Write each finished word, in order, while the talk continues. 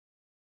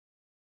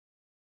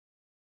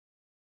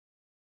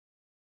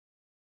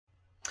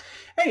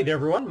Hey there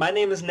everyone, my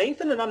name is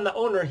Nathan and I'm the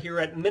owner here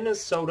at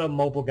Minnesota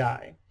Mobile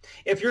Guy.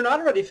 If you're not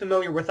already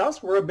familiar with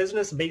us, we're a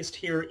business based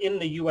here in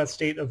the U.S.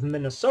 state of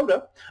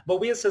Minnesota, but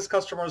we assist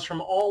customers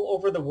from all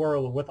over the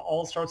world with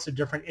all sorts of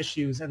different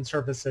issues and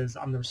services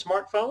on their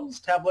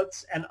smartphones,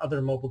 tablets, and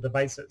other mobile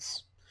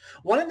devices.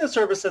 One of the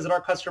services that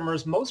our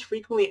customers most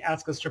frequently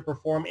ask us to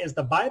perform is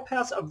the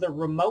bypass of the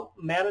remote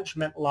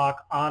management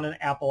lock on an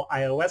Apple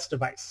iOS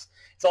device.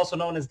 It's also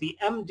known as the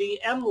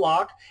MDM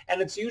lock,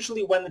 and it's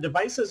usually when the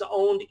device is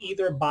owned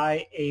either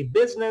by a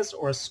business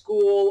or a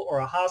school or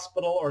a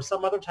hospital or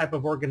some other type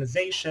of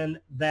organization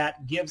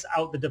that gives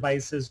out the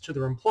devices to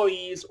their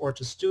employees or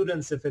to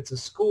students if it's a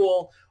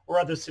school or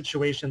other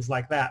situations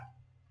like that.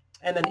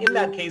 And then in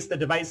that case, the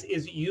device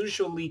is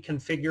usually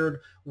configured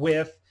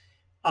with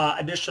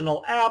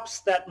additional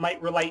apps that might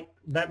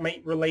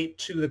relate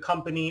to the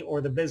company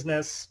or the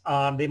business.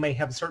 They may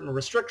have certain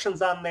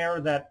restrictions on there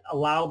that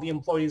allow the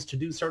employees to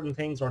do certain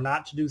things or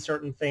not to do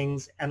certain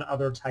things, and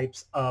other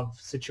types of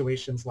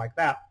situations like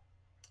that.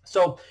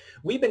 So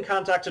we've been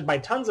contacted by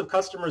tons of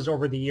customers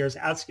over the years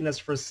asking us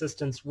for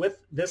assistance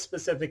with this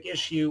specific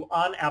issue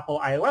on Apple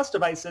iOS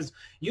devices,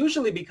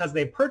 usually because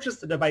they purchased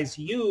the device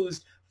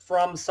used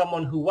from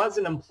someone who was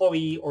an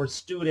employee or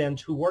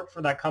student who worked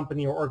for that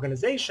company or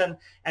organization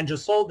and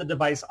just sold the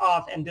device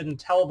off and didn't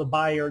tell the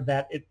buyer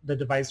that the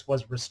device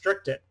was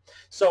restricted.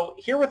 So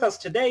here with us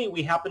today,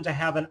 we happen to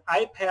have an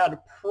iPad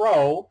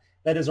Pro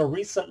that is a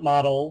recent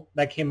model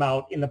that came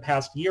out in the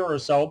past year or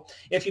so.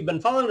 If you've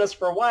been following us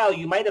for a while,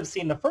 you might have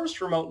seen the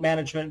first remote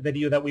management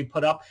video that we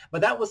put up,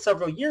 but that was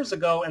several years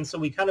ago, and so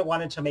we kind of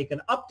wanted to make an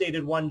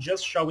updated one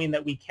just showing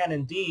that we can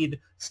indeed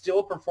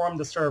still perform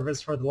the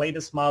service for the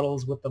latest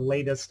models with the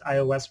latest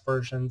iOS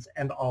versions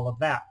and all of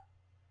that.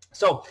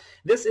 So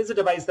this is a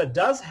device that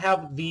does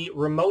have the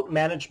remote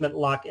management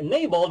lock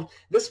enabled.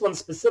 This one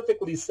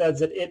specifically says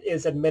that it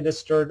is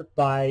administered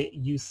by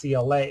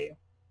UCLA.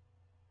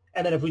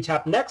 And then if we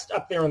tap next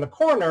up there in the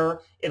corner,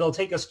 it'll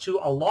take us to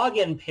a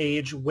login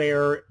page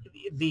where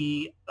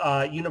the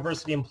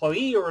university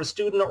employee or a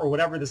student or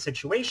whatever the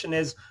situation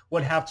is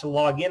would have to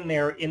log in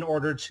there in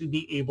order to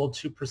be able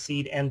to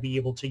proceed and be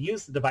able to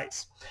use the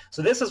device.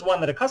 So this is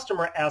one that a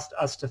customer asked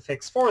us to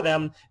fix for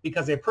them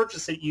because they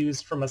purchased it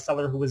used from a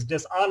seller who was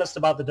dishonest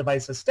about the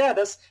device's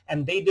status,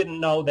 and they didn't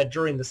know that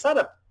during the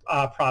setup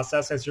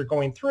process, as you're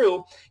going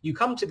through, you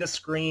come to this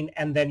screen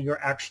and then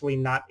you're actually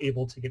not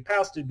able to get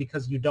past it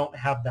because you don't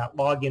have that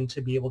login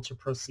to be able to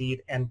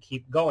proceed and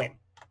keep going.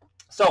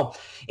 So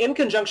in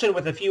conjunction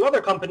with a few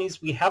other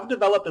companies, we have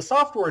developed a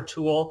software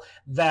tool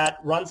that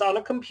runs on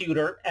a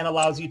computer and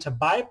allows you to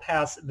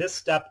bypass this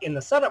step in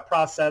the setup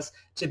process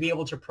to be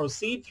able to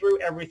proceed through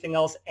everything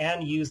else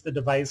and use the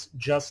device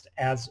just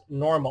as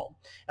normal.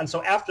 And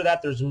so after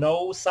that, there's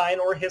no sign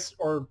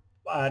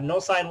no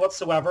sign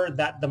whatsoever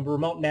that the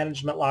remote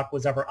management lock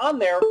was ever on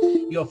there.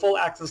 You have full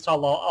access to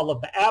all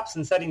of the apps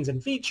and settings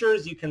and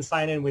features. You can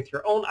sign in with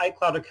your own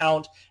iCloud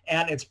account,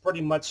 and it's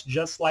pretty much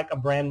just like a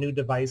brand new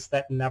device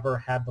that never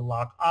had the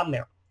lock on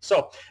there.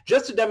 So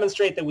just to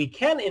demonstrate that we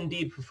can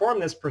indeed perform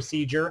this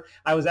procedure,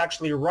 I was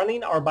actually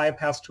running our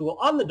bypass tool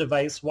on the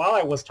device while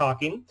I was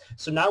talking.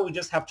 So now we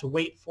just have to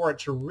wait for it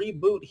to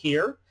reboot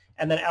here.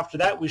 And then after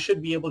that, we should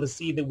be able to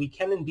see that we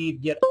can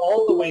indeed get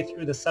all the way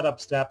through the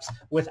setup steps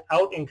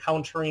without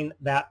encountering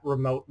that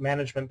remote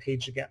management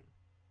page again.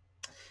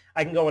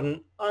 I can go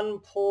and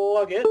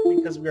unplug it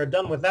because we are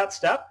done with that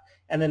step.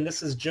 And then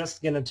this is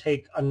just going to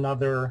take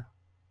another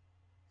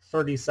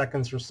 30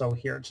 seconds or so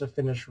here to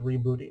finish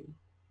rebooting.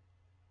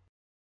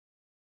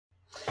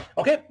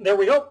 Okay, there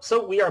we go.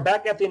 So we are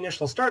back at the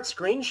initial start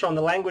screen showing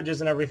the languages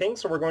and everything.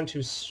 So we're going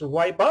to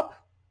swipe up.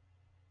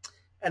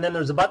 And then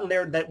there's a button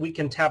there that we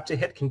can tap to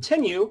hit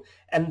continue.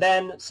 And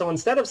then, so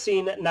instead of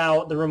seeing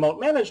now the remote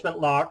management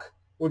lock,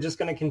 we're just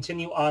going to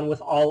continue on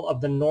with all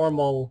of the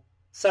normal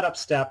setup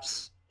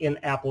steps in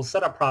Apple's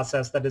setup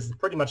process that is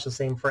pretty much the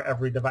same for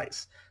every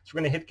device. So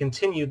we're going to hit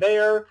continue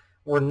there.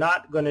 We're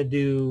not going to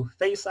do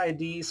Face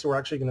ID, so we're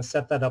actually going to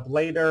set that up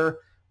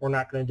later. We're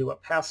not going to do a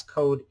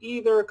passcode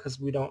either because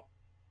we don't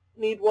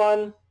need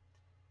one.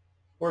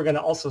 We're going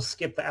to also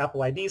skip the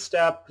Apple ID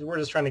step. We're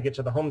just trying to get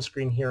to the home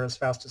screen here as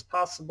fast as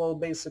possible,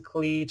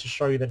 basically, to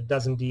show you that it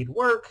does indeed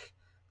work.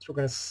 So we're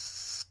going to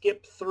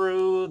skip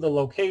through the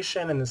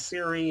location and the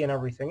Siri and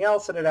everything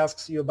else that it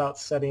asks you about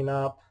setting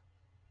up.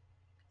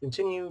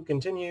 Continue,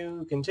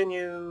 continue,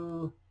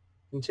 continue,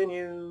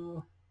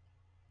 continue.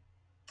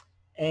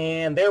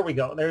 And there we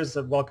go. There's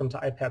the welcome to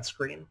iPad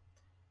screen.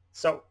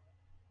 So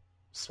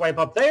swipe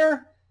up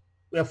there.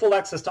 We have full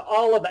access to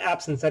all of the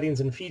apps and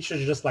settings and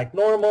features just like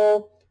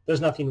normal. There's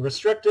nothing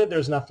restricted.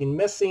 There's nothing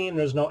missing.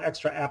 There's no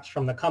extra apps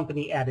from the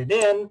company added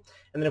in.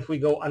 And then if we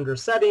go under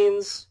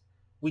settings,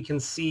 we can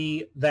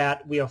see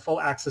that we have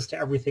full access to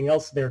everything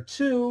else there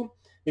too,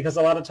 because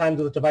a lot of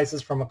times with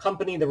devices from a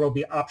company, there will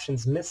be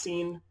options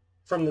missing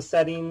from the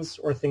settings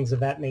or things of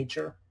that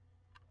nature.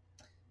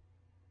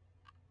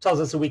 Tells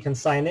us that we can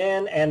sign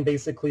in and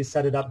basically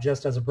set it up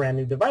just as a brand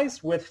new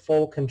device with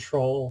full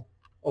control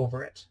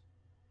over it.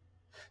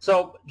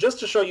 So just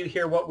to show you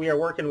here what we are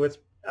working with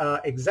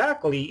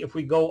exactly, if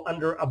we go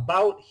under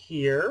About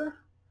here,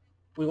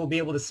 we will be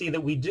able to see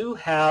that we do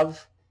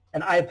have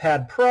an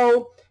iPad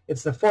Pro.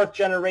 It's the 4th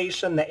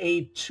generation. The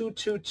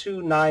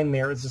A2229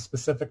 there is the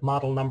specific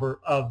model number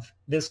of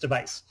this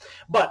device.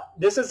 But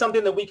this is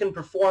something that we can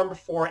perform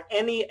for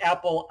any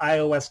Apple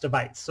iOS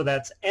device. So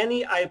that's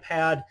any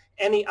iPad,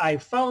 any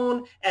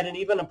iPhone, and it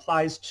even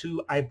applies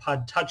to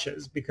iPod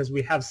touches, because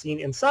we have seen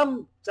in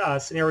some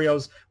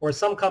scenarios where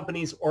some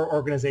companies or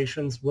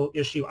organizations will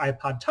issue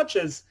iPod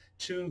touches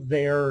to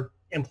their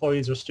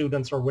employees or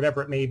students or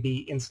whatever it may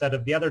be instead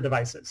of the other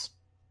devices.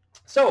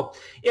 So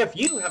if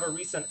you have a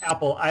recent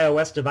Apple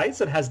iOS device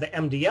that has the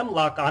MDM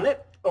lock on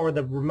it, or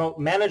the remote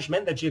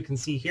management that you can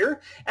see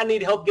here, and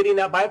need help getting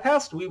that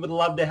bypassed, we would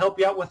love to help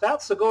you out with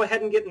that, so go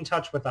ahead and get in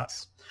touch with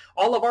us.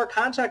 All of our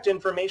contact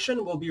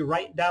information will be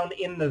right down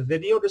in the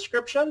video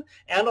description,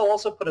 and I'll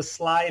also put a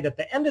slide at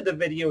the end of the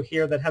video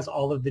here that has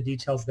all of the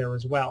details there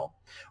as well.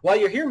 While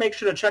you're here, make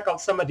sure to check out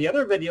some of the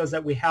other videos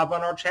that we have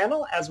on our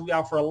channel, as we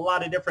offer a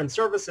lot of different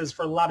services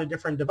for a lot of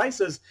different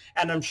devices,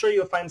 and I'm sure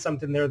you'll find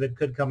something there that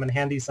could come in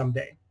handy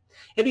someday.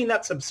 Hitting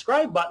that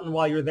subscribe button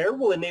while you're there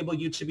will enable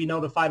you to be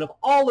notified of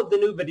all of the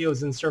new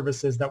videos and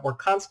services that we're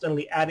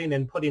constantly adding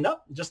and putting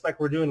up, just like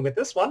we're doing with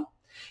this one.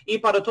 Y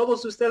para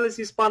todos ustedes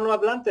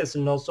hispanohablantes,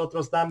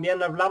 nosotros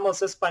también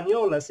hablamos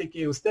español, así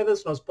que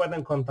ustedes nos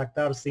pueden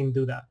contactar sin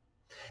duda.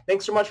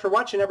 Thanks so much for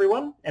watching,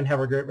 everyone, and have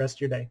a great rest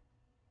of your day.